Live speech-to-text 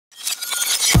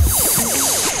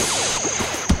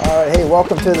Alright, hey,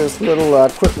 welcome to this little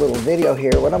quick little video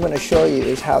here. What I'm going to show you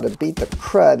is how to beat the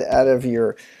crud out of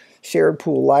your shared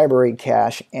pool library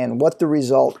cache and what the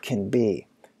result can be.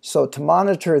 So to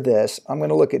monitor this, I'm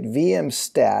going to look at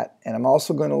vmstat, and I'm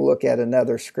also going to look at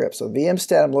another script. So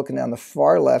vmstat, I'm looking down the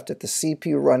far left at the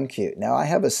CPU run queue. Now I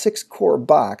have a 6-core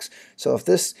box, so if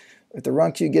the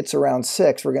run queue gets around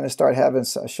 6, we're going to start having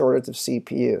a shortage of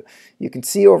CPU. You can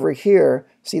see over here,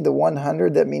 see the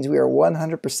 100? That means we are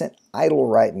 100% idle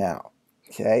right now.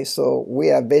 Okay, so we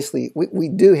have basically, we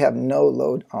do have no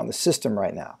load on the system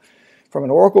right now. From an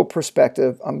Oracle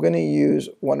perspective, I'm going to use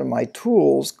one of my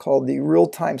tools called the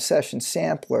Real-Time Session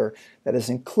Sampler that is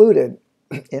included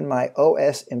in my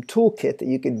OSM toolkit that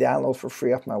you can download for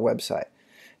free off my website.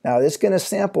 Now it's going to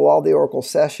sample all the Oracle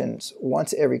sessions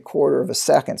once every quarter of a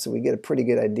second, so we get a pretty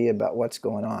good idea about what's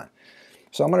going on.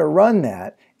 So I'm going to run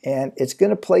that, and it's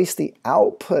going to place the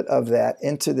output of that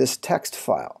into this text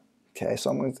file. Okay,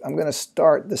 so I'm going to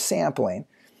start the sampling,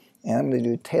 and I'm going to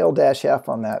do tail-f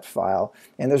on that file,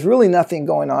 and there's really nothing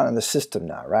going on in the system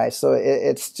now, right? So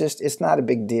it's not a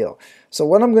big deal. So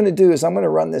what I'm going to do is I'm going to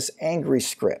run this angry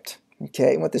script.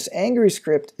 Okay, and what this angry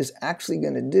script is actually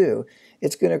going to do,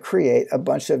 it's going to create a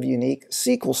bunch of unique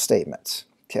SQL statements.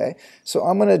 Okay, so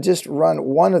I'm going to just run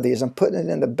one of these. I'm putting it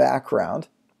in the background.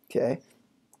 Okay,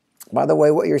 by the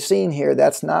way, what you're seeing here,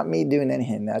 that's not me doing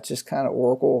anything. That's just kind of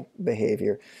Oracle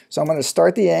behavior. So I'm going to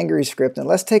start the angry script, and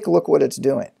let's take a look at what it's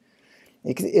doing.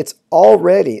 It's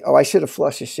already, oh, I should have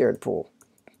flushed a shared pool.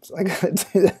 So I got to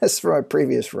do this from a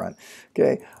previous run.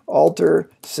 Okay, alter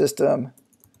system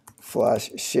flush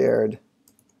shared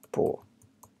pool.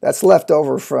 That's left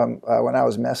over from when I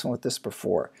was messing with this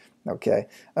before. Okay,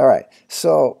 all right,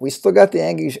 so we still got the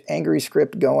angry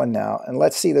script going now, and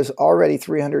let's see, there's already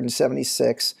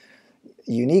 376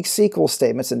 unique SQL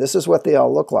statements, and this is what they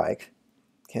all look like.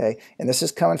 Okay, and this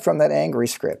is coming from that angry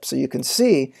script. So you can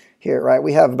see here, right,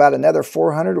 we have about another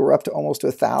 400, we're up to almost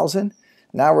 1,000.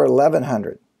 Now we're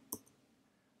 1,100,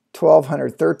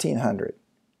 1,200, 1,300.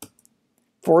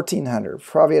 1,400,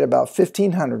 probably at about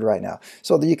 1,500 right now.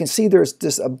 So you can see there's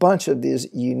just a bunch of these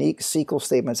unique SQL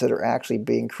statements that are actually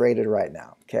being created right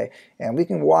now. Okay, and we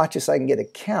can watch this. I can get a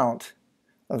count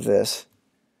of this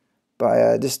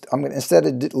by instead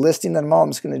of listing them all, I'm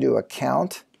just going to do a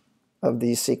count of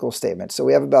these SQL statements. So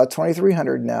we have about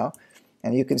 2,300 now,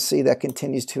 and you can see that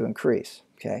continues to increase.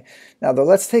 Okay, now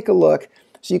let's take a look.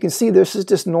 So you can see this is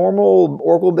just normal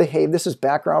Oracle behavior. This is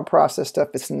background process stuff.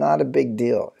 It's not a big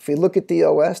deal. If we look at the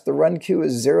OS, the run queue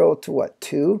is 0 to what,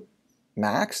 2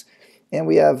 max? And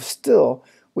we have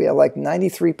like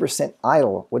 93%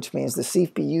 idle, which means the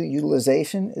CPU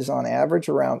utilization is on average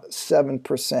around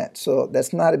 7%. So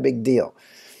that's not a big deal.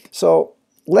 So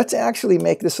let's actually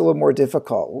make this a little more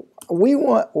difficult. We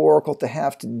want Oracle to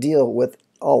have to deal with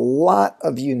a lot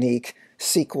of unique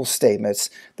SQL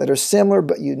statements that are similar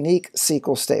but unique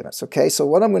SQL statements. Okay, so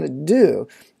what I'm going to do,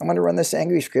 I'm going to run this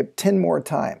angry script 10 more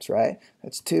times, right?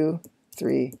 That's 2,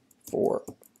 3, 4,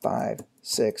 5,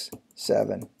 6,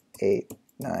 7, 8,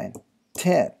 9,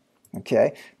 10.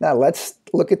 Okay, now let's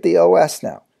look at the OS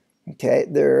now. Okay,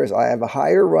 I have a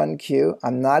higher run queue.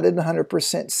 I'm not at 100%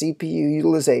 CPU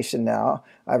utilization now.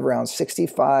 I have around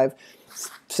 65,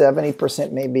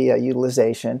 70% maybe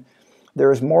utilization.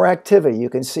 There's more activity. You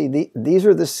can see these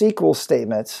are the SQL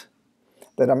statements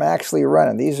that I'm actually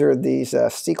running. These are these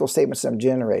SQL statements I'm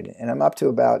generating, and I'm up to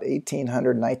about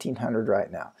 1,800, 1,900 right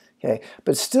now. Okay,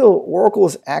 but still, Oracle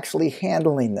is actually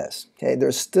handling this. Okay,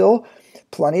 there's still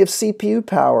plenty of CPU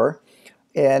power,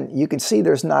 and you can see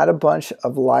there's not a bunch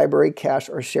of library cache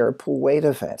or shared pool wait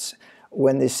events.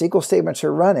 When the SQL statements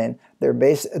are running,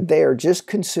 they are just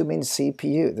consuming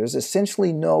CPU. There's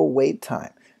essentially no wait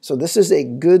time. So this is a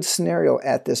good scenario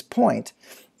at this point.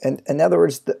 And in other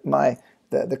words,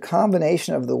 the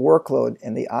combination of the workload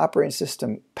and the operating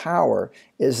system power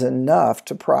is enough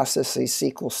to process these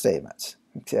SQL statements.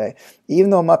 Okay,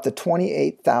 even though I'm up to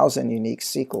 28,000 unique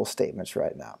SQL statements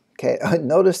right now. Okay,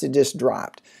 notice it just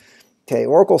dropped. Okay,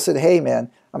 Oracle said, hey man,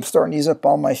 I'm starting to use up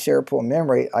all my shared pool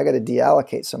memory. I got to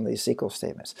deallocate some of these SQL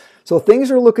statements. So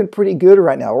things are looking pretty good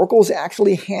right now. Oracle's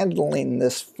actually handling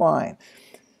this fine.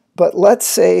 But let's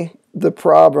say the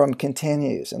problem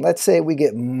continues, and let's say we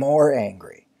get more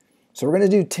angry. So we're going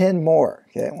to do 10 more.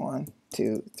 Okay, 1,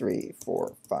 2, 3,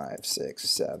 4, 5, 6,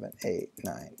 7, 8,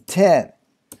 9, 10.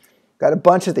 Got a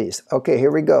bunch of these. Okay,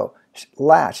 here we go.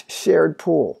 Latch, shared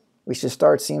pool. We should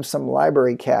start seeing some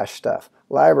library cache stuff.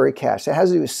 Library cache. That has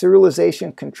to do with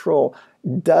serialization control.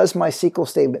 Does my SQL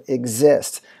statement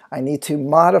exist? I need to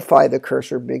modify the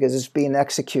cursor because it's being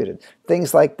executed.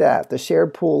 Things like that. The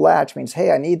shared pool latch means,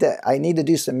 hey, I need to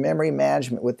do some memory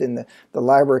management within the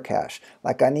library cache.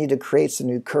 Like I need to create some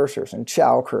new cursors and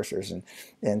chow cursors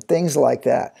and things like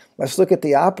that. Let's look at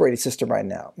the operating system right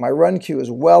now. My run queue is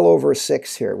well over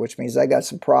 6 here, which means I got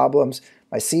some problems.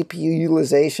 My CPU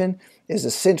utilization is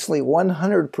essentially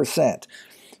 100%.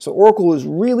 So Oracle is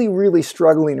really, really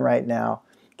struggling right now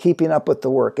keeping up with the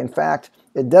work. In fact,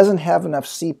 it doesn't have enough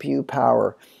CPU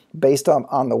power based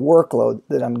on the workload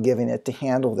that I'm giving it to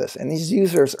handle this. And these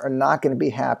users are not going to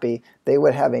be happy. They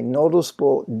would have a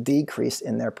noticeable decrease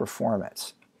in their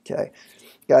performance. Okay,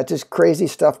 got just crazy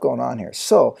stuff going on here.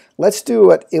 So let's do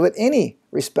what any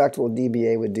respectable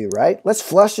DBA would do, right? Let's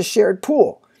flush a shared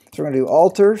pool. So we're going to do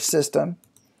alter system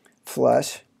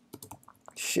flush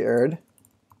shared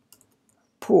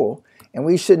pool. And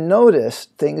we should notice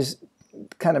things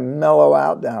kind of mellow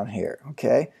out down here,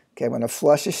 okay? Okay, I'm going to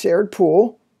flush a shared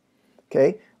pool,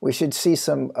 okay? We should see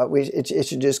some, it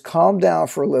should just calm down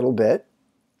for a little bit,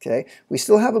 okay? We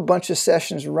still have a bunch of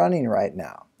sessions running right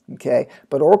now, okay?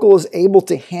 But Oracle is able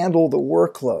to handle the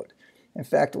workload. In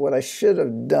fact, what I should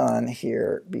have done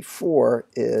here before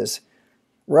is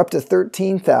we're up to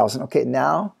 13,000. Okay,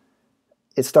 now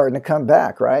it's starting to come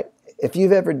back, right? If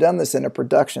you've ever done this in a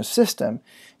production system,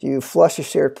 you flush a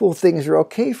shared pool, things are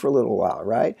okay for a little while,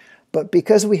 right? But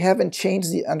because we haven't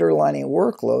changed the underlying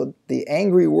workload, the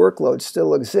angry workload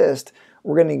still exists,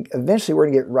 eventually we're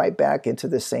going to get right back into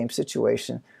the same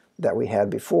situation that we had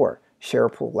before.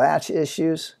 Shared pool latch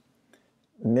issues,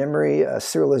 memory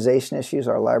serialization issues,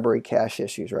 our library cache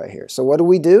issues right here. So what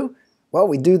do? Well,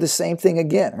 we do the same thing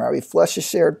again, right? We flush a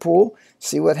shared pool,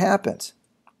 see what happens.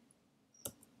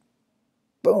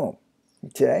 Boom.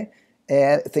 Okay,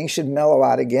 and things should mellow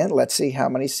out again. Let's see how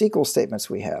many SQL statements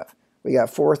we have. We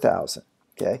got 4,000.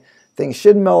 Okay, things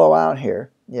should mellow out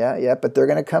here. Yeah, but they're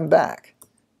going to come back.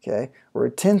 Okay, we're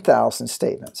at 10,000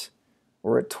 statements.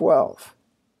 We're at 12.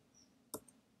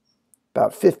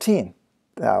 About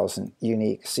 15,000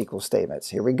 unique SQL statements.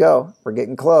 Here we go. We're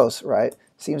getting close, right?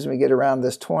 Seems when we get around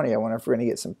this 20, I wonder if we're going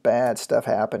to get some bad stuff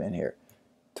happening here.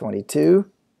 22,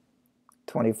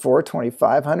 24,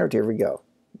 2,500. Here we go.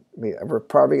 We're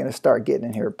probably going to start getting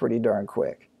in here pretty darn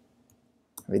quick.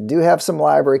 We do have some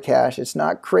library cache. It's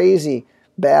not crazy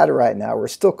bad right now. We're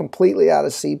still completely out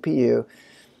of CPU.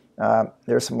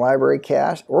 There's some library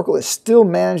cache. Oracle is still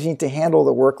managing to handle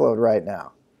the workload right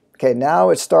now. Okay, now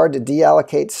it's started to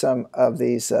deallocate some of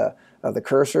these of the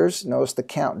cursors. Notice the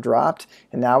count dropped,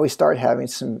 and now we start having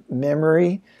some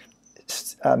memory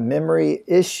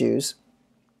issues.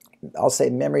 I'll say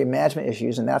memory management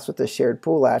issues, and that's what the shared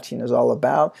pool latching is all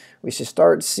about. We should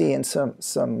start seeing some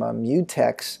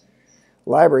mutex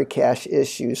library cache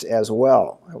issues as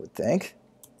well, I would think,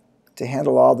 to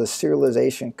handle all the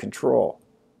serialization control.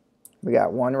 We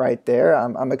got one right there.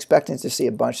 I'm expecting to see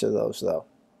a bunch of those, though.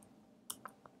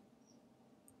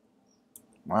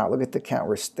 Wow, look at the count.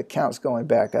 The count's going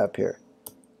back up here.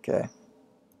 Okay.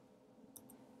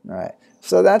 All right.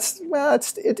 So that's, well,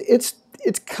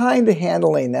 it's kind of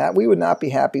handling that. We would not be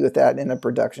happy with that in a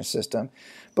production system.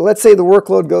 But let's say the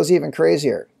workload goes even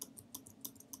crazier.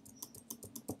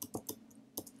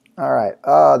 All right.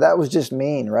 That was just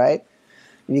mean, right?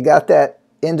 You got that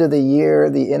end of the year,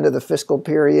 the end of the fiscal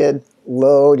period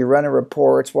load. You're running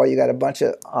reports while you got a bunch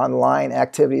of online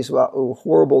activities. Well, ooh,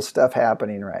 horrible stuff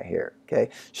happening right here. Okay.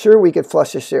 Sure, we could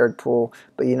flush a shared pool,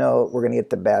 but you know we're going to get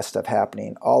the bad stuff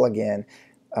happening all again.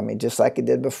 I mean, just like it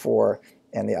did before.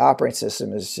 And the operating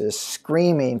system is just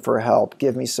screaming for help.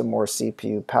 Give me some more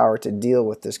CPU power to deal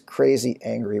with this crazy,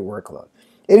 angry workload.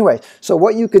 Anyway, so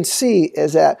what you can see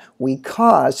is that we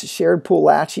caused shared pool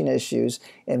latching issues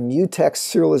and mutex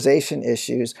serialization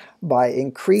issues by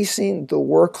increasing the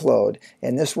workload.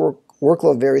 And this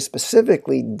workload very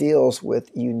specifically deals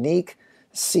with unique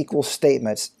SQL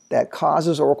statements that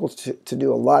causes Oracle to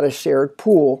do a lot of shared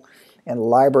pool and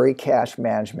library cache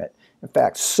management. In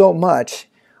fact, so much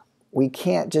we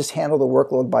can't just handle the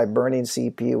workload by burning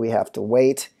CPU. We have to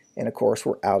wait. And of course,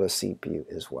 we're out of CPU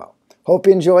as well. Hope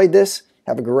you enjoyed this.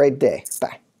 Have a great day.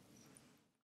 Bye.